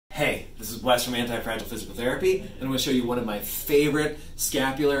This is Wes from Anti-Fragile Physical Therapy, and I'm going to show you one of my favorite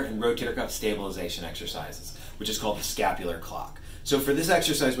scapular and rotator cuff stabilization exercises, which is called the scapular clock. So for this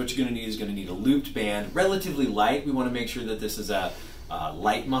exercise, what you're going to need a looped band, relatively light. We want to make sure that this is a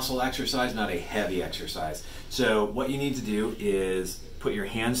light muscle exercise, not a heavy exercise. So what you need to do is put your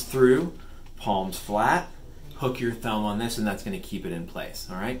hands through, palms flat, hook your thumb on this, and that's going to keep it in place.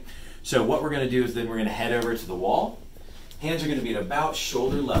 All right. So what we're going to do is then we're going to head over to the wall. Hands are going to be at about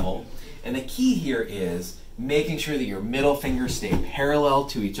shoulder level, and the key here is making sure that your middle fingers stay parallel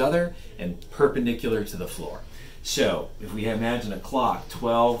to each other and perpendicular to the floor. So if we imagine a clock,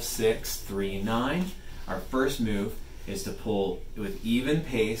 12, 6, 3, 9, our first move is to pull with even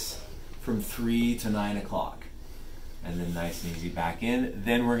pace from 3 to 9 o'clock. And then nice and easy back in.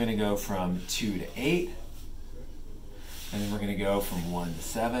 Then we're going to go from 2 to 8. And then we're going to go from 1 to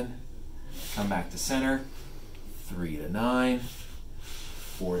 7. Come back to center. 3 to 9.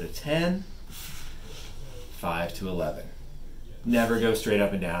 4 to 10. 5 to 11. Never go straight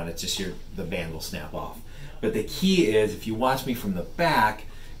up and down. It's just the band will snap off. But the key is, if you watch me from the back,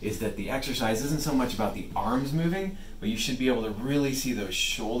 is that the exercise isn't so much about the arms moving, but you should be able to really see those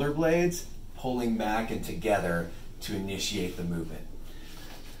shoulder blades pulling back and together to initiate the movement.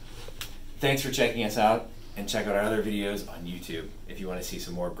 Thanks for checking us out, and check out our other videos on YouTube if you want to see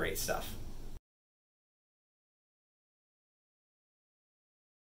some more great stuff.